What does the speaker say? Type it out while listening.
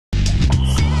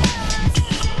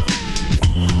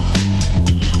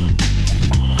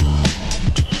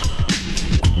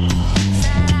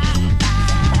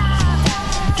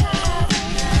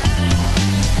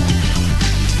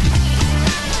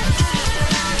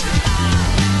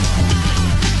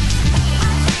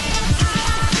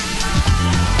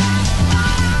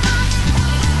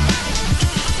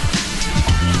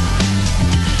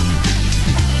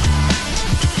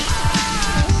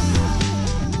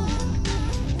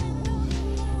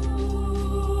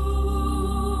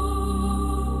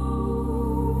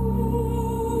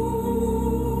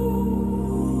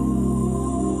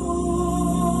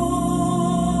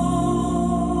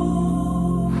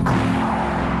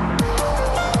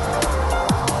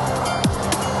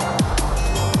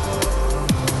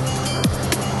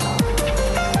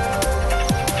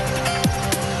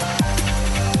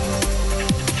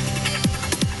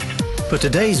For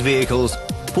today's vehicles,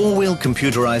 four-wheel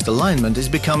computerized alignment is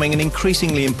becoming an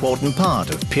increasingly important part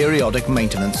of periodic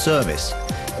maintenance service.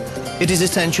 It is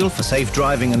essential for safe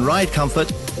driving and ride comfort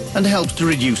and helps to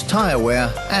reduce tire wear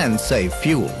and save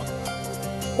fuel.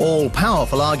 All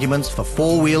powerful arguments for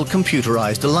four-wheel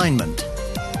computerized alignment.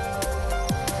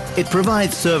 It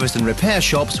provides service and repair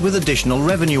shops with additional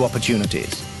revenue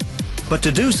opportunities. But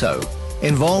to do so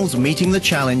involves meeting the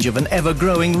challenge of an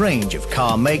ever-growing range of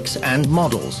car makes and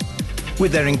models,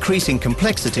 with their increasing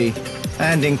complexity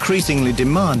and increasingly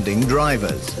demanding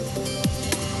drivers.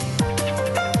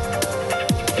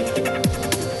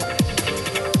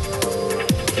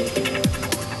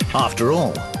 After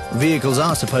all, vehicles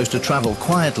are supposed to travel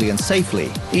quietly and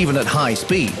safely, even at high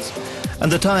speeds,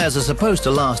 and the tires are supposed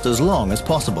to last as long as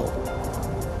possible.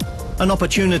 An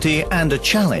opportunity and a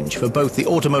challenge for both the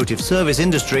automotive service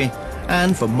industry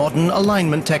and for modern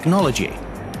alignment technology,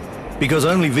 because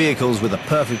only vehicles with a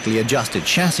perfectly adjusted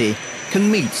chassis can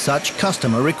meet such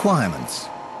customer requirements.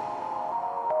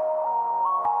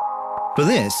 For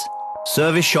this,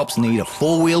 service shops need a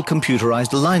four-wheel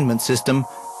computerized alignment system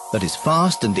that is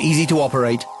fast and easy to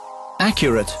operate,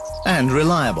 accurate and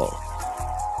reliable.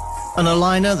 An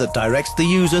aligner that directs the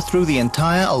user through the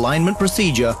entire alignment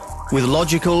procedure with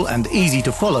logical and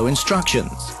easy-to-follow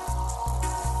instructions.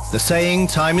 The saying,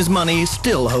 "Time is money,"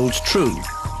 still holds true,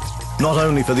 not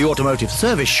only for the automotive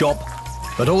service shop,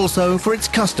 but also for its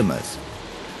customers.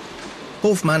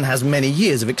 Hofmann has many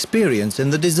years of experience in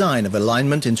the design of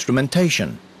alignment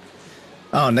instrumentation.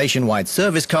 Our nationwide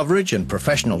service coverage and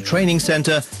professional training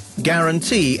center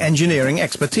guarantee engineering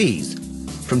expertise,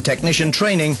 from technician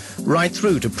training right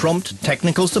through to prompt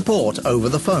technical support over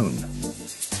the phone.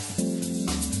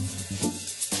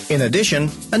 In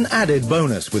addition, an added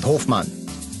bonus with Hofmann.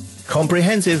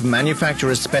 Comprehensive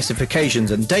manufacturer's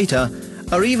specifications and data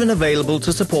are even available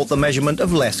to support the measurement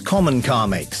of less common car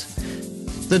makes.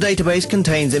 The database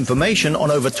contains information on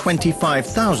over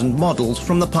 25,000 models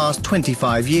from the past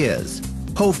 25 years.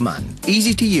 Hofmann,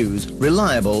 easy to use,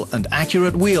 reliable and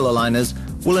accurate wheel aligners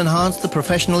will enhance the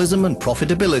professionalism and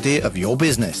profitability of your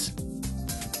business.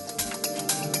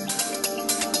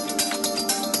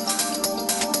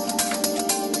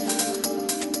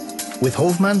 With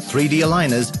Hofmann 3D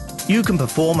aligners, you can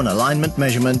perform an alignment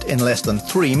measurement in less than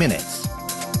 3 minutes.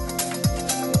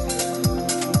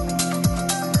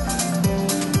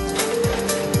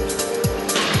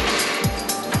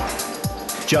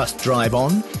 Just drive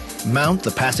on, mount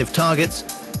the passive targets,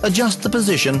 adjust the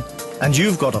position, and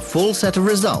you've got a full set of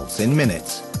results in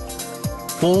minutes.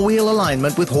 Four-wheel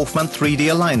alignment with Hofmann 3D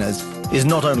aligners is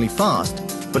not only fast,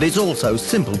 but it's also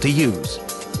simple to use.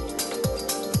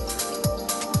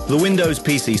 The Windows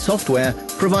PC software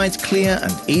provides clear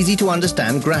and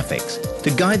easy-to-understand graphics to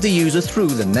guide the user through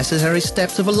the necessary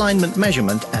steps of alignment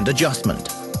measurement and adjustment.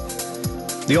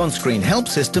 The on-screen help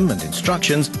system and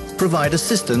instructions provide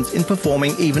assistance in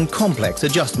performing even complex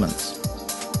adjustments.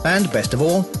 And best of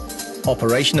all,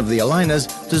 operation of the aligners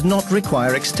does not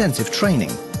require extensive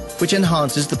training, which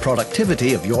enhances the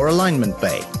productivity of your alignment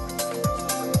bay.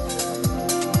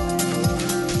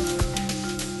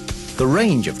 The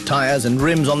range of tires and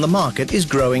rims on the market is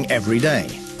growing every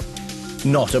day.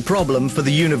 Not a problem for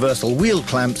the universal wheel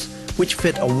clamps, which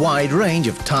fit a wide range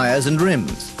of tires and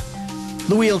rims.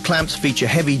 The wheel clamps feature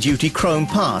heavy-duty chrome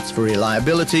parts for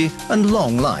reliability and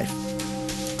long life.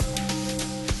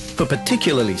 For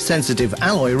particularly sensitive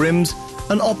alloy rims,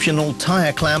 an optional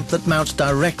tire clamp that mounts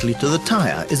directly to the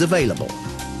tire is available.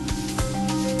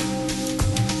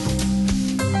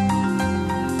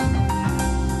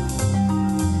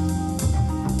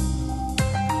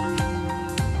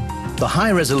 The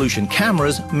high-resolution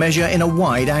cameras measure in a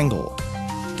wide angle.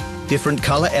 Different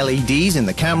color LEDs in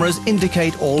the cameras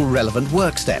indicate all relevant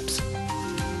work steps.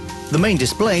 The main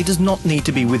display does not need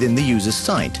to be within the user's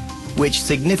sight, which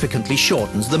significantly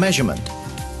shortens the measurement.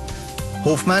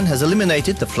 Hofmann has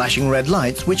eliminated the flashing red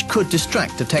lights which could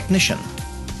distract a technician.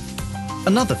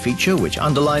 Another feature which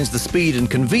underlines the speed and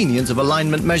convenience of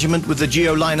alignment measurement with the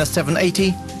Geoliner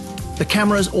 780, the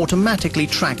cameras automatically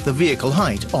track the vehicle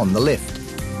height on the lift.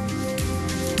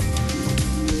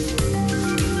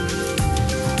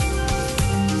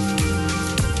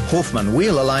 Hofmann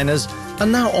wheel aligners are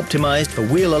now optimized for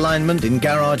wheel alignment in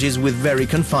garages with very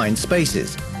confined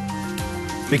spaces.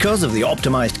 Because of the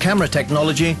optimized camera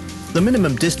technology, the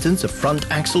minimum distance of front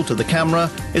axle to the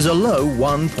camera is a low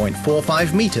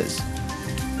 1.45 meters.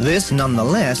 This,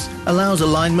 nonetheless, allows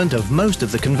alignment of most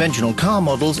of the conventional car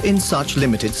models in such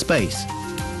limited space.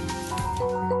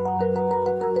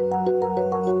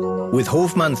 With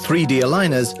Hofmann 3D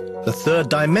aligners, the third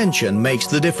dimension makes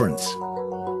the difference.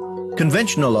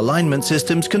 Conventional alignment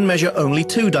systems can measure only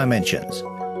 2 dimensions.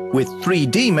 With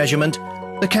 3D measurement,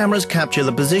 the cameras capture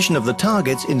the position of the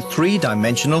targets in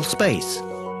 3-dimensional space.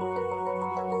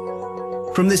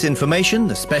 From this information,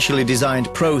 the specially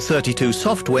designed Pro 32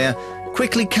 software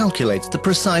quickly calculates the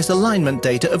precise alignment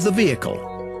data of the vehicle.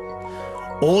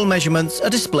 All measurements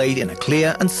are displayed in a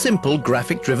clear and simple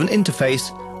graphic-driven interface,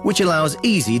 which allows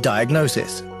easy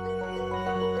diagnosis.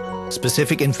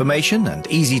 Specific information and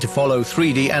easy-to-follow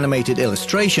 3D animated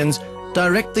illustrations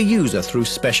direct the user through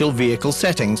special vehicle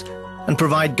settings and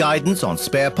provide guidance on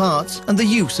spare parts and the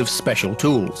use of special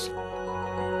tools.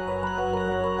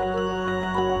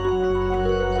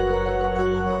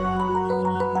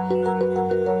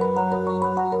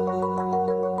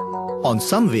 On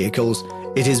some vehicles,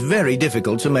 it is very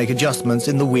difficult to make adjustments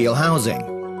in the wheel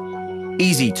housing.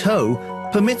 Easy Tow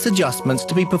permits adjustments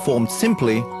to be performed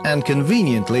simply and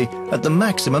conveniently at the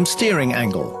maximum steering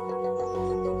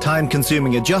angle.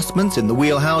 Time-consuming adjustments in the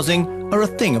wheel housing are a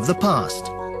thing of the past.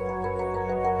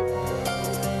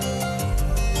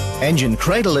 Engine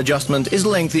cradle adjustment is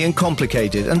lengthy and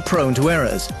complicated and prone to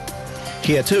errors.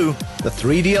 Here too, the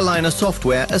 3D Aligner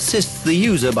software assists the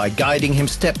user by guiding him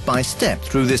step by step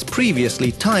through this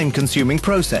previously time-consuming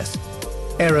process.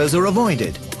 Errors are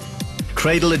avoided.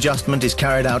 Cradle adjustment is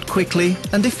carried out quickly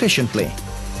and efficiently.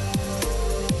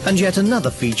 And yet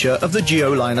another feature of the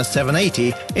GeoLiner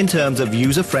 780 in terms of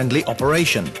user-friendly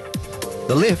operation.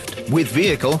 The lift, with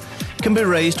vehicle, can be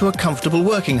raised to a comfortable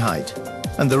working height,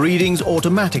 and the readings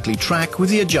automatically track with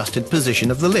the adjusted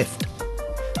position of the lift.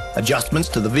 Adjustments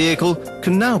to the vehicle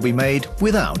can now be made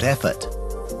without effort.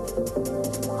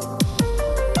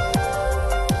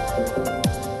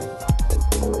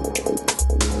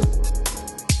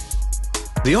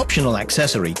 The optional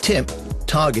accessory tip,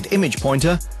 target image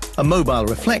pointer, a mobile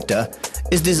reflector,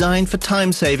 is designed for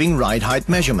time-saving ride height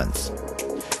measurements.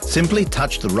 Simply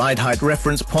touch the ride height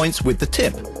reference points with the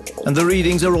tip, and the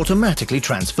readings are automatically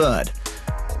transferred.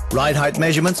 Ride height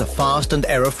measurements are fast and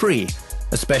error-free,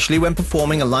 especially when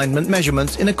performing alignment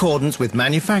measurements in accordance with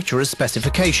manufacturer's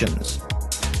specifications.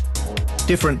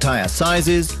 Different tyre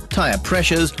sizes, tyre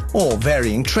pressures, or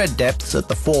varying tread depths at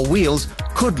the 4 wheels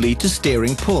could lead to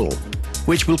steering pull,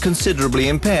 which will considerably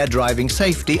impair driving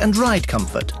safety and ride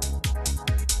comfort.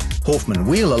 Hofmann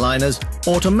wheel aligners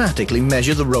automatically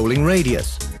measure the rolling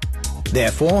radius.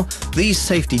 Therefore, these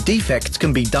safety defects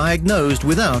can be diagnosed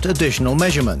without additional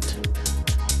measurement.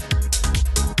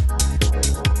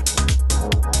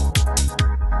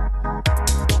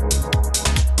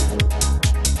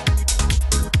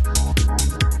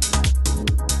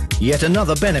 Yet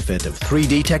another benefit of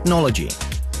 3D technology.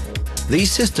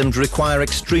 These systems require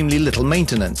extremely little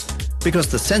maintenance because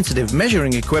the sensitive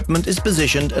measuring equipment is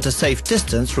positioned at a safe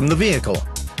distance from the vehicle.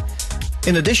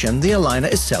 In addition, the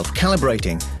aligner is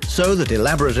self-calibrating, so that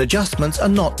elaborate adjustments are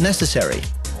not necessary.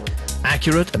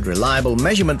 Accurate and reliable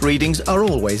measurement readings are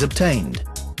always obtained.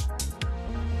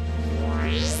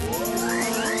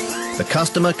 The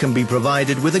customer can be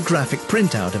provided with a graphic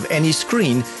printout of any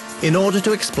screen in order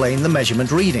to explain the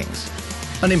measurement readings,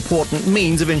 an important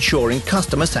means of ensuring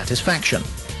customer satisfaction.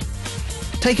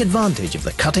 Take advantage of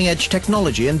the cutting-edge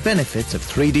technology and benefits of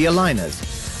 3D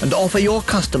aligners and offer your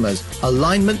customers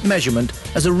alignment measurement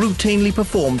as a routinely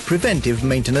performed preventive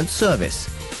maintenance service.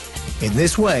 In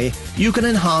this way, you can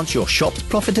enhance your shop's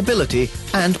profitability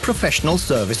and professional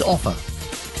service offer.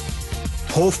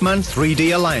 Hofmann 3D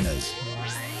aligners,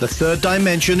 the third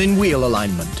dimension in wheel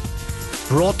alignment.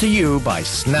 Brought to you by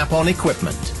Snap-on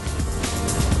Equipment.